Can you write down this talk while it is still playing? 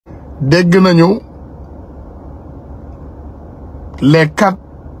dégg nañu les 4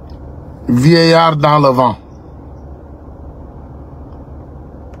 vieillards dans le vent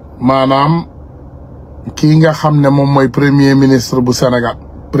maanaam kii nga xam ne moom mooy premier ministre bu Sénégal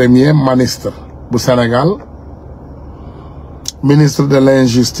premier ministre bu Sénégal ministre de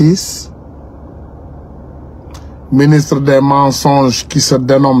l'injustice ministre des mensonges qui se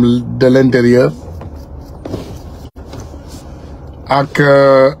dénomme de l'intérieur ak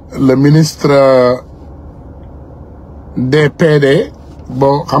le ministre des PD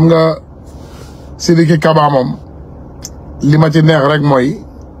bon xam nga Sidiki Kaba moom li ma ci neex rek mooy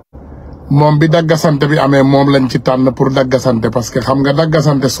moom bi daggasante bi amee moom lañ ci tànn pour daggasante parce que xam nga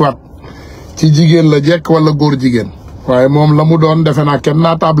daggasante soit ci jigéen la jekk wala góor jigéen waaye moom la mu doon defe naa kenn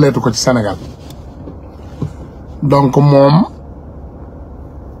naa tabletu ko ci Sénégal donc moom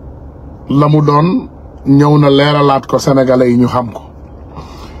la mu doon ñëw na leeralaat ko sénégalais yi ñu xam ko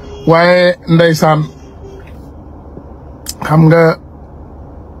waaye ndeysaan xam nga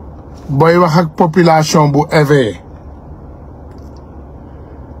booy wax ak population bu éveillé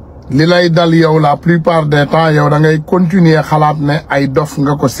li lay dal yow la plupart des temps yow da ngay continuer xalaat ne ay dof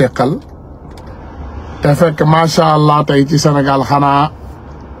nga ko seqal te fekk macha allah tey ci Sénégal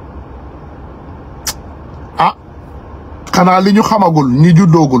xanaa li ñu xamagul ñi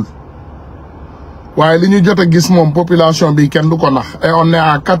juddoogul waaye li ñu jot a gis moom population bi kenn du ko nax et on est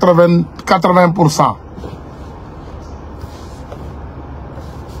à 80%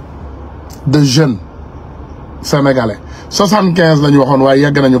 de jeunes sénégalais 75 la ñu waxoon waaye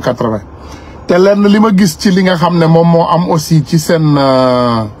yegg nañu 80 te lenn li ma gis ci li nga xam ne moom moo am aussi ci seen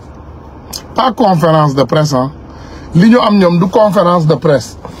pas conférence de presse li ñu am ñoom du conférence de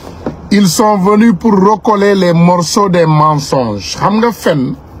presse ils sont venus pour recoller les morceaux des mensonges xam nga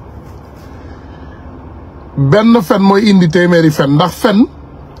fen benn fen mooy indi téeméeri fen ndax fen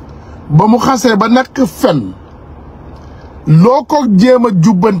ba mu xasee ba nekk fen loo ko jéem a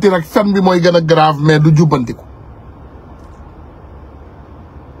jubbanti rek fen bi mooy gën a grave mais du jubbanti ko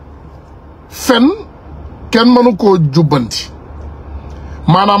fen kenn mënu koo jubbanti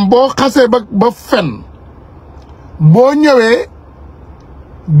maanaam boo xasee ba fen boo ñëwee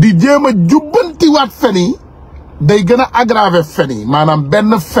di jéem a jubbantiwaat fen yi day gën a aggraver fen yi maanaam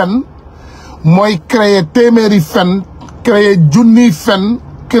benn fen mooy créer téeméeri fen créer junniy fen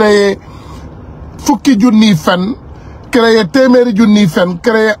créer fukki junniy fen créer téeméeri junniy fen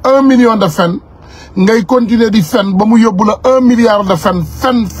créer 1 million de fen ngay continuer di fen ba mu yóbbu la 1 milliard de fen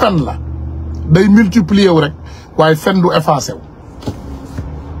la day multiplier wu rek waaye fen du effacé wu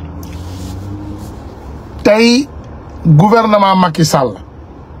tey gouvernement Macky Sall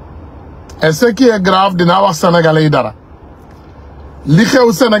et ce qui est grave dinaa wax sénégalais yi dara li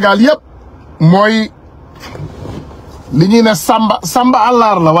xew Sénégal yëpp mooy li ñuy ne samba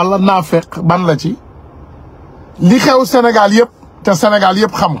àllar la wala naafeq ban la ci li xew Sénégal yëpp te Sénégal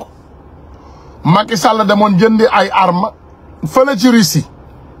yëpp xam ko Macky Sall demoon jëndi ay armes fële ci Russie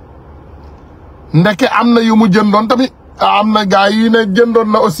ndeke am na yu mu jëndoon tamit am na gars yi ne jëndoon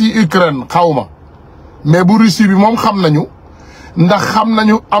na aussi Ukraine xawma mais bu Russie bi moom xam nañu ndax xam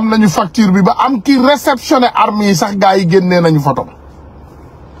nañu am nañu facture bi ba am ki réceptionné armes yi sax gars yi génnee nañu photo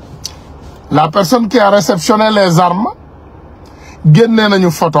la personne qui a réceptionné les armes génnee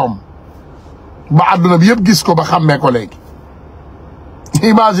nañu photom ba àdduna bi yëpp gis ko ba xàmmee ko léegi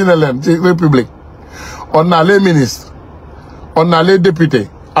imagine leen ci république on a les ministres on a les députés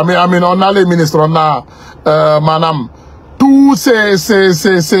amin on a les ministres on a maanaam tous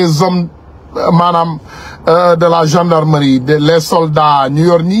ces hommes maanaam de la gendarmerie les soldats ñu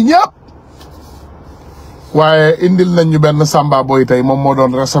yor ñii ñëpp waaye indil nañ ñu benn samba boy tey moom moo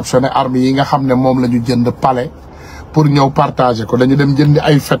doon réceptionné armes yi nga xam ne moom la ñu jënd palais pour ñëw partager ko dañu dem jëndi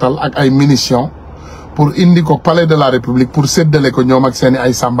ay fetal ak ay munitions pour indi ko palais de la république pour séddale ko ñoom ak seeni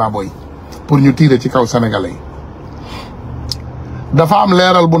ay samba boy pour ñu tirer ci kaw sénégalais yi. dafa am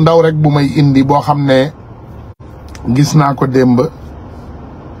leeral bu ndaw rek bu may indi boo xam ne gis naa ko démb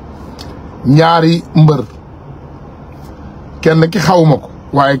ñaari mbër kenn ki xawma ko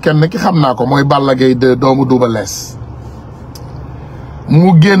waaye kenn ki xam naa ko mooy Balla Gaye de doomu Double Less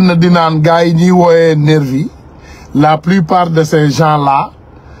mu génn di naan gars yi ñuy wooyee nervi la plupart de ces gens-là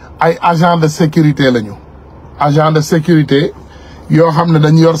ay agents de sécurité lañu agent de sécurité yoo xam ne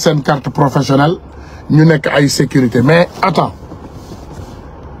dañu yor seen carte professionnelle ñu nekk ay sécurité mais attends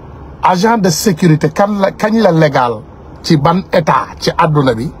agent de sécurité kañ la légal ci ban état ci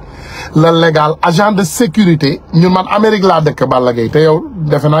àdduna bi la légal agent de sécurité ñun man Amérique laa dëkk Balla Gaye te yow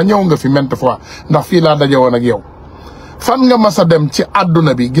defe naa ñëw nga fi maintes fois ndax fii laa daje woon ak yow fan nga mas a dem ci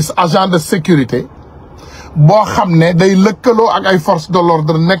àdduna bi gis agent de sécurité boo xam ne day lëkkaloo ak ay forces de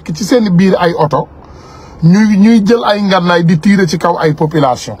l'ordre nekk ci seen biir ay oto ñuy jël ay ngànnaay di tirer ci kaw ay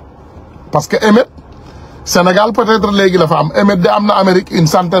population parce que émeute Sénégal peut-être léegi la fa am émeute de am na Amérique une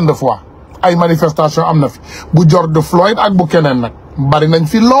centaine de fois ay manifestation am na fi bu George Floyd ak bu keneen nag bari nañ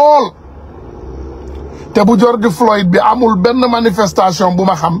fi lool te bu George Floyd bi amul benn manifestation bu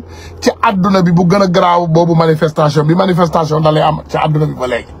ma xam ci àdduna bi bu gën a garaaw boobu manifestation dalay am ci àdduna bi ba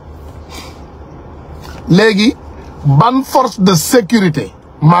léegi ban force de sécurité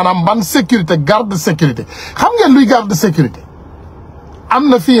maanaam ban sécurité garde de sécurité xam ngeen luy garde de sécurité am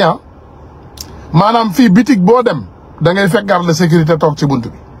na fii maanaam fii bitig boo dem da ngay fekk garde de sécurité toog ci bunt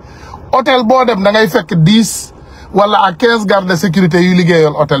bi hôtel boo dem da ngay fekk 10 wala à 15 garde de sécurité yu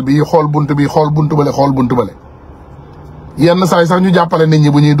liggéeyal hôtel bi xool buntu bi xool buntu bale yenn saa yi sax ñu jàppale nit ñi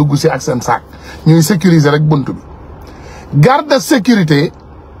bu ñuy dugg si ak seen saak ñuy sécuriser rek buntu bi garde de sécurité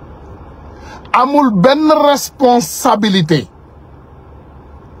amul benn responsabilité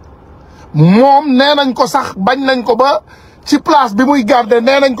moom nee nañ ko sax bañ nañ ko ba ci place bi muy garder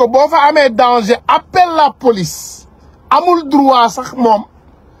nee nañ ko boo fa amee danger appelle la police amul droit sax moom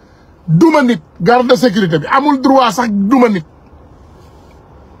duma nit garde de sécurité bi amul droit sax duma nit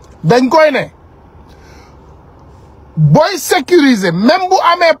dañ koy ne booy sécuriser même bu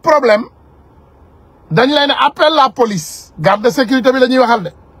amee problème dañ lay ne appelle la police garde de sécurité bi la ñuy waxal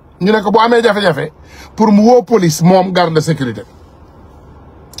de ñu ne ko bu amee jafe-jafe pour mu woo police moom garde de sécurité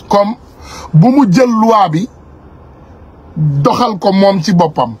bi comme bu mu jël loi bi doxal ko moom ci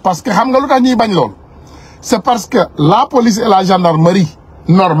boppam parce que xam nga lu tax ñuy bañ loolu c'est parce que la police et la gendarmerie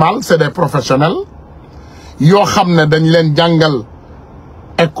normal c'est des professionnels yoo xam ne dañ leen jàngal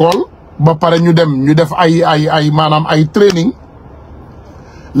école ba pare ñu def ay maanaam ay training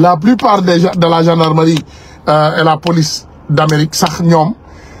la plupart de la gendarmerie et la police d'Amérique sax ñoom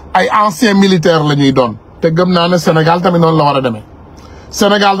ay anciens militaires la ñuy doon te gëm naa ne Sénégal tamit noonu la war a demee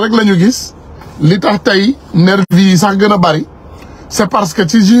Sénégal rek la ñu gis li tax tey nervi yi sax gën a bari c'est parce que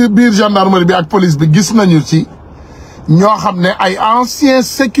ci biir gendarmerie bi ak police bi gis nañu ci ñoo xam ne ay anciens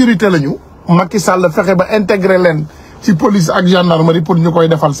sécurité lañu Macky Sall fexe ba intégrer leen ci police ak gendarmerie pour ñu koy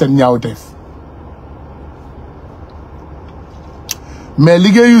defal seen ñaawteef mais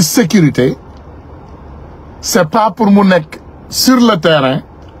liggéeyu sécurité c'est pas pour mu nekk sur le terrain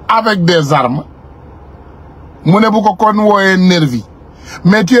avec des armes mu ne bu ko kon wooyee nervi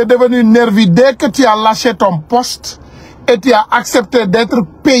mais tu es devenu nervi dès que tu as lâché ton poste et tu as accepté d'être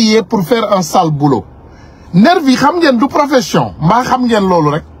payé pour faire un sale boulot nervi xam ngeen du profession mbaa xam ngeen loolu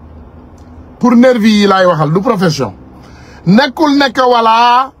rek pour nervi yi laay waxal du profession nekkul nekk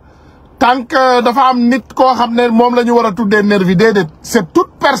wala tant que dafa am nit koo xam ne moom la ñu war a tuddee nervi déedéet c'est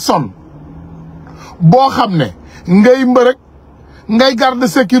toute personne boo xam ne ngay mbërëg ngay garde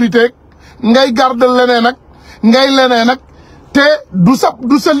sécurité ngay garde leneen ak ngay leneen ak te du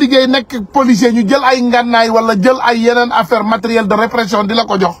sa liggéey nekk policier ñu jël ay ngànnaay wala jël ay yeneen affaire matériel de répression di la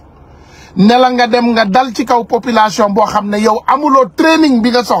ko jox ne la nga dem nga dal ci kaw population boo xam ne yow amuloo training bi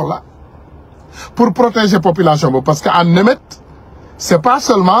nga soxla pour protéger population boobu parce que en émeute c'est pas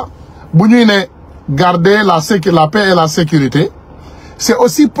seulement bu ñuy ne garder la paix et la sécurité c'est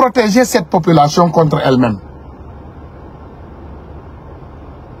aussi protéger cette population contre elle-même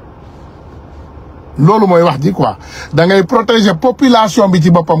loolu mooy wax ji quoi da ngay protéger population bi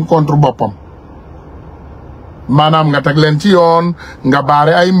ci boppam contre boppam maanaam nga teg leen ci yoon nga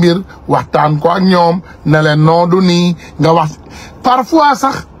baare ay mbir waxtaan ko ak ñoom ne leen non du nii nga wax parfois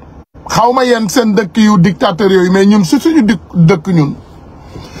sax xawma yéen seen dëkk yu dictateurs yooyu mais ñun suñu dëkk ñun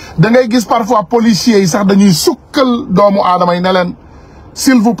da ngay gis parfois policiers yi sax dañuy sukkal doomu aadama yi ne leen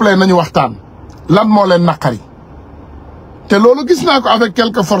s'il vous plaît nañu waxtaan lan moo leen naqari te loolu gis naa ko avec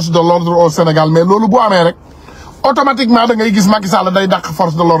quelques forces de l'ordre au Sénégal mais loolu bu amee rek automatiquement da ngay gis Macky Sall day dàq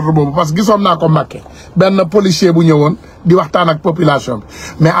force de l'ordre boobu parce que gisoon naa ko Macky benn policier bu ñëwoon di waxtaan ak population bi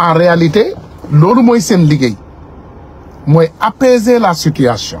mais en réalité loolu mooy seen liggéey mooy apaiser la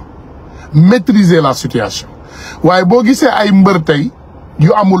situation maîtriser la situation waaye boo gisee ay mbër tey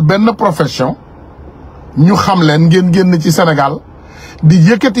yu amul benn profession ñu xam leen ngeen génn ci Sénégal di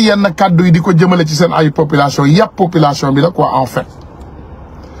yëkkati yenn kàddu yi di ko jëmale ci seen ay population yàpp population bi la quoi en fait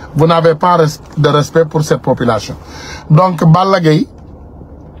vous n'avez pas de respect pour cette population donc Balla Gaye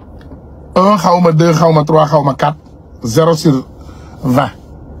 1 xawma 2 xawma 3 xawma 4 0 sur 20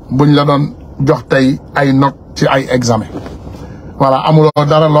 buñ la doon jox tey ay notes ci ay examen voilà amuloo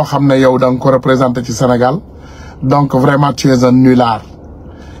dara loo xam ne yow da nga ko représenté ci Sénégal donc vraiment tu es un nulard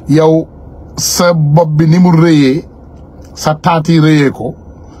yow sa bopp bi ni mu rëyee sa taati rëyee ko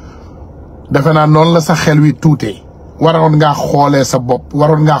defe naa noonu la sa xel wi tuutee waroon ngaa xoolee sa bopp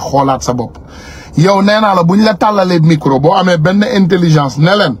waroon ngaa xoolaat sa bopp yow nee naa la buñ la tàllalee micro boo amee benn intelligence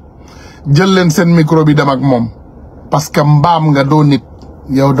ne leen jël leen seen micro bi dem ak moom parce que mbaam nga doo nit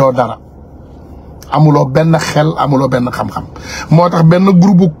yow doo dara amuloo benn xel amuloo benn xam-xam moo tax benn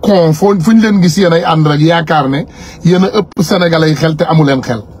groupe con fu ñu leen gis yéen ay ànd rek yaakaar ne yéen a ëpp sénégalais yi xel te amu leen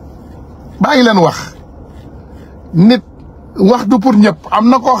xel bàyyi leen wax nit wax du pour ñëpp am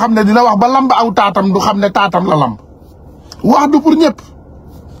na koo xam ne dina wax ba lamb aw taatam du xam ne taatam la lamb wax du pour ñëpp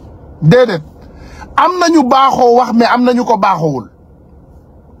déedéet am nañu baaxoo wax mais am nañu ko baaxoowul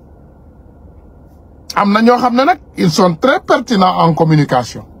am na ñoo xam ne nag ils sont très pertinents en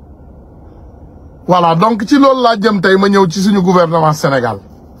communication voilà donc ci loolu laa jëm tey ma ñëw ci suñu gouvernement Sénégal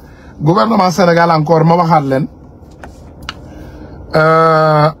encore ma waxaat leen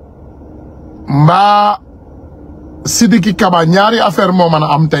mbaa Sidiki Kaba ñaari affaire moo mën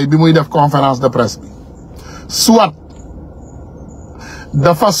a am tey bi muy def conférence de presse bi soit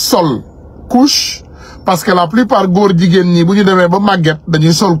dafa sol couche parce que la plupart góor jigéen ñi bu ñu demee ba màgget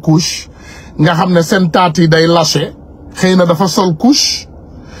dañuy sol couche nga xam ne seen taat yi day lâché xëy na dafa sol couche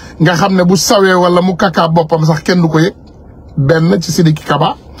nga xam ne bu sawee wala mu kaka boppam sax kenn du ko yëg benn ci Sidiki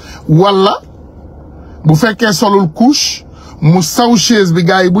Kaba wala bu fekkee solul couche mu saw chaise bi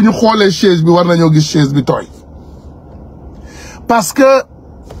gars yi bu ñu xoolee chaise bi war nañoo gis chaise bi tooy parce que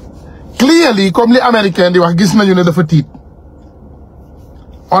client yi comme li américain di wax gis nañu ne dafa tiit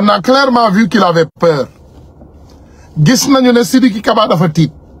on a clairement vu qu'il avait peur gis nañu ne Sidiki Kaba dafa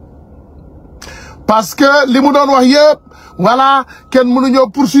tiit parce que li mu doon wax yëpp voilà kenn mënuñoo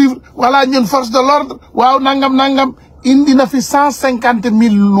poursuivre voilà ñun force de l'ordre waaw nangam indi na fi 150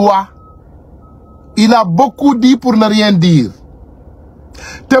 000 lois il a beaucoup dit pour ne rien dire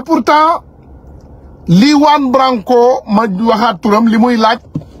te pourtant li Juan Branco ma waxaat turam li muy laaj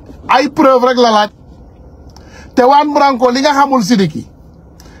ay preuve rek la laaj te Juan Branco li nga xamul Sidiki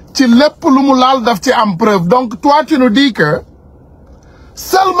ci lépp lu mu laal daf ci am preuve donc toi tu nous dis que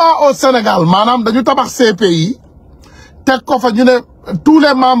seulement au Sénégal maanaam dañu tabax CPI teg ko fa ñu ne tous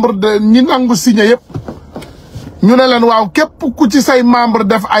les membres de ñi nangu signé yëpp ñu ne leen waaw képp ku ci say membre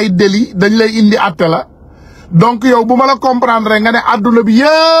def ay délit dañ lay indi atte la donc yow bu ma la comprendre nga ne adduna bi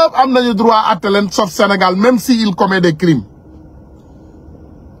yëpp am nañu droit atte leen sauf Sénégal même si il commet des crimes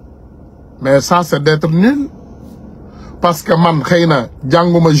mais ça c'est d'être nul parce que man xëy na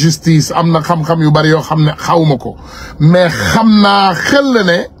jànguma justice am na xam-xam yu bari yoo xam ne xawma ko mais xam naa xel la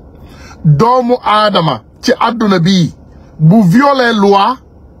ne doomu aadama ci adduna bii bu violer loi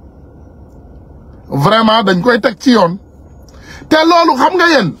vraiment dañ koy teg ci yoon te loolu xam nga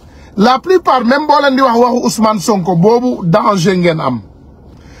yéen la plupart même boo leen di wax waxu Ousmane Sonko boobu danger ngeen am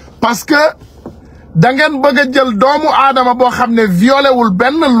parce que da ngeen bëgg a jël doomu aadama boo xam ne violé wul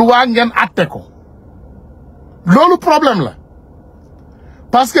benn loi ngeen atte ko loolu problème la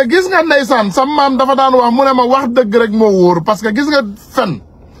parce que gis nga ndeysaan sa maam dafa daan wax mu ne ma wax dëgg rek moo wóor parce que gis nga fen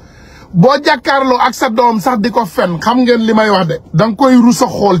boo jàkkaarloo ak sa doom sax di ko fen xam ngeen li may wax de da nga koy rusa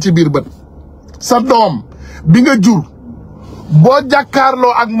xool ci biir bët sa doom bi nga jur boo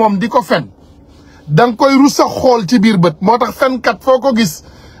jàkkaarloo ak moom di ko fen da nga koy rusa xool ci biir bët moo tax fenkat foo ko gis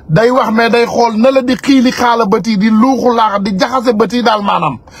day wax mais day xool na la di xiili xaala bët yi di luuxu laax di jaxase bët yi daal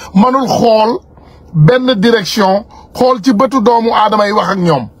maanaam manul xool benn direction xool ci bëtu doomu aadama yi wax ak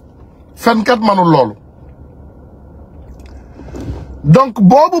ñoom fenkat manul loolu donc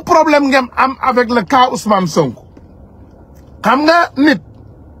boobu problème ngeen am avec le cas Ousmane Sonko xam nga nit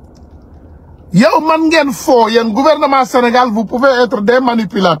yow man ngeen foo yéen gouvernement Sénégal vous pouvez être des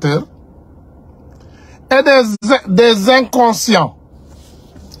manipulateurs et des inconscients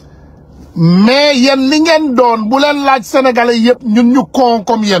mais yéen li ngeen doon bu leen laaj sénégalais yëpp ñun ñu con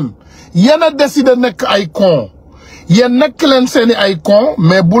comme yéen a décidé nekk ay con yéen nekk leen seeni ay con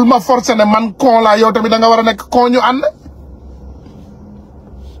mais bul ma forcer ne man con laa yow tamit da nga war a nekk con ñu ànd.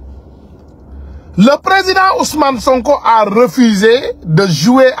 Le président Ousmane Sonko a refusé de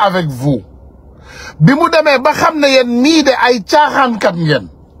jouer avec vous bi mu demee ba xam ne yéen nii de ay caaxaankat ngeen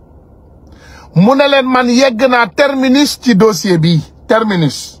mu ne leen man yegg naa terminus ci dossier bi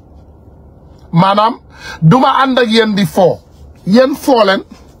terminus maanaam duma ànd ak yéen di foo yéen foo leen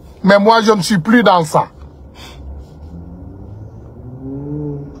mais moi je ne suis plus dans ça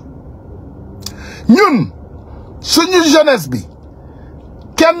ñun suñu jeunesse bi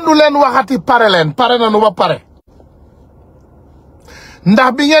kenn du leen waxati pare leen pare nañu ba pare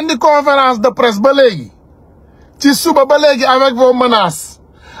ndax bi ngeen di conférence de presse ba léegi ci suba ba léegi avec vos menaces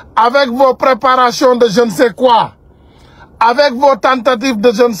avec vos préparations de je ne sais quoi avec vos tentatives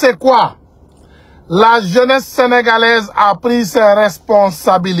de je ne sais quoi la jeunesse sénégalaise a pris ses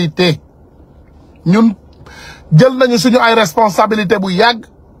responsabilités ñun jël nañu suñu ay responsabilités bu yàgg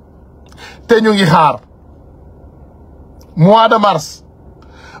te ñu ngi xaar mois de mars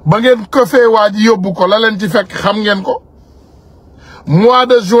ba ngeen këfee waa ji yóbbu ko la leen ci fekk xam ngeen ko mois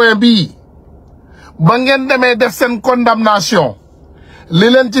de juin bii ba ngeen demee def seen condamnation li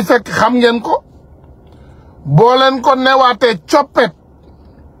leen ci fekk xam ngeen ko boo leen ko newaatee coppet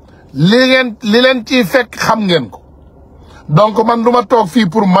li leen ci fekk xam ngeen ko donc man duma toog fii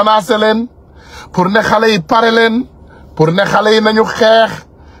pour menacer leen pour ne xale yi pare leen pour ne xale yi nañu xeex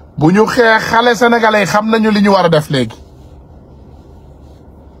bu ñu xeex xale sénégalais yi xam nañu li ñu war a def léegi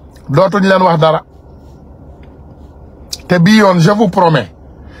dootuñ leen wax dara te bii yoon je vous promets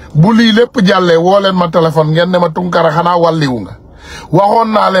bu lii lépp jàllee woo leen ma téléphone ngeen ne ma Tounkara xanaa wàlliwu nga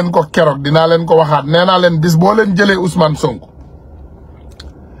waxoon naa leen ko keroog dinaa leen ko waxaat nee naa leen bis boo leen jëlee Ousmane Sonko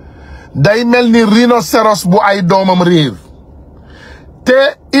day mel ni rhinocéros bu ay doomam réer te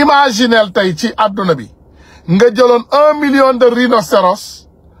imaginel tey ci àdduna bi nga jëloon 1 million de rhinocéros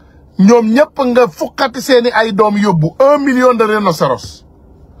ñoom ñëpp nga fukkati seeni ay doom yóbbu 1 million de rhinocéros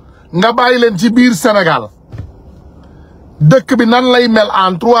nga bàyyi leen ci biir Sénégal dëkk bi nan lay mel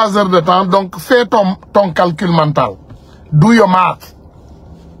en 3 heures de temps donc fais ton calcul mental do your math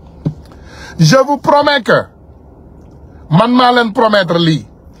je vous promets que man maa leen promettre lii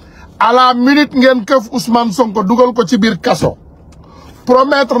à la minute ngeen këf Ousmane Sonko dugal ko ci biir kaso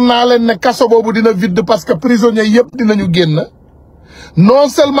promettre naa leen ne kaso boobu dina vide parce que prisonniers yëpp dinañu génn non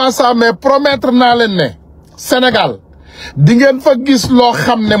seulement ça mais promettre naa leen ne Sénégal di ngeen fa gis loo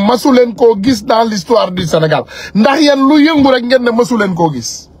xam ne masu leen koo gis dans l'histoire du Sénégal ndax yéen lu yëngu rek ngeen ne masu leen koo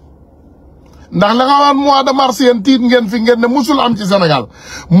gis ndax la nga waan mois de mars yéen tiit ngeen fi ngeen ne musul am ci Sénégal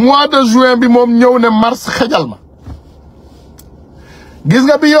mois de juin bi moom ñëw ne mars xejal ma gis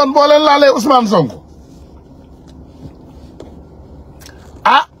nga bi yoon boo leen laalee Ousmane Sonko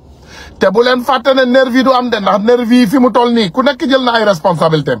ah te bu leen fàtte ne nervi du am de ndax nervi yi fi mu toll nii ku nekk jël na ay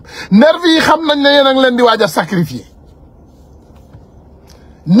responsabilité am nervi yi xam nañ ne yéen a ngi leen di waaj a sacrifier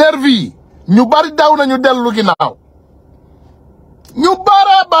nervi yi ñu bari daw nañu dellu ginnaaw ñu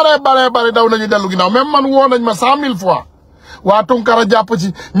bare daw nañu dellu ginnaaw même man woo nañ ma 100 000 fois waa Tounkara jàpp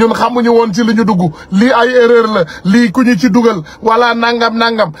ci ñun xamuñu woon ci li ñu dugg lii ay erreur la lii ku ñu ci dugal wala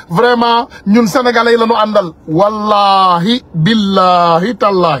nangam vraiment ñun sénégalais yi la ñu àndal wallahi billahi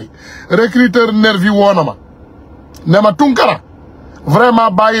tallahi recruteur nervi woo na ma ne ma Tounkara vraiment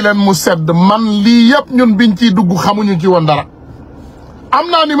bàyyi leen mu sedd man lii yëpp ñun biñ ciy dugg xamuñu ci woon dara am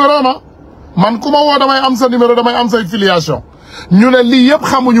naa numéro ma man ku ma woo damay am sa numéro damay am say filiation ñu ne lii yëpp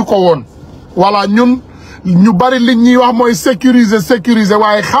xamuñu ko woon voilà ñun ñu bari li ñuy wax mooy sécuriser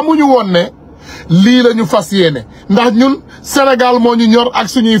waaye xamuñu woon ne lii la ñu fas yéene ndax ñun Sénégal moo ñu ñor ak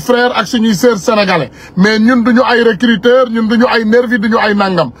suñuy frères ak suñuy sœurs sénégalais mais ñun duñu ay recruteurs ñun duñu ay nervi duñu ay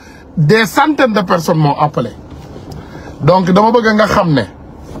nangam des centaines de personnes m'ont appelé donc dama bëgg nga xam ne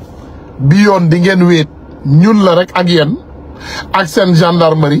bi yoon di ngeen wéet ñun la rek ak yéen ak seen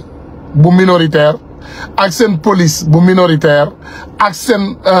gendarmerie bu minoritaire ak seen police bu minoritaire ak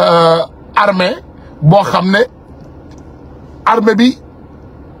seen armée boo xam ne armée bi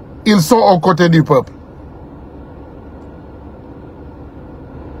ils sont aux côtés du peuple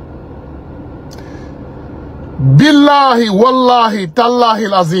billahi wallahi tallahi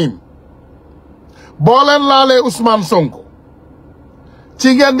lazim boo leen laalee Ousmane Sonko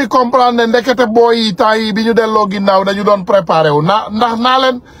ci ngeen di comprendre ne ndekete booy yi temps yi bi ñu delloo ginnaaw dañu doon préparé wu ndax naa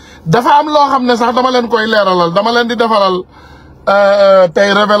leen dafa am loo xam ne sax dama leen koy leeralal dama leen di defalal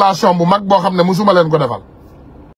tey révélation bu mag boo xam ne musuma leen ko defal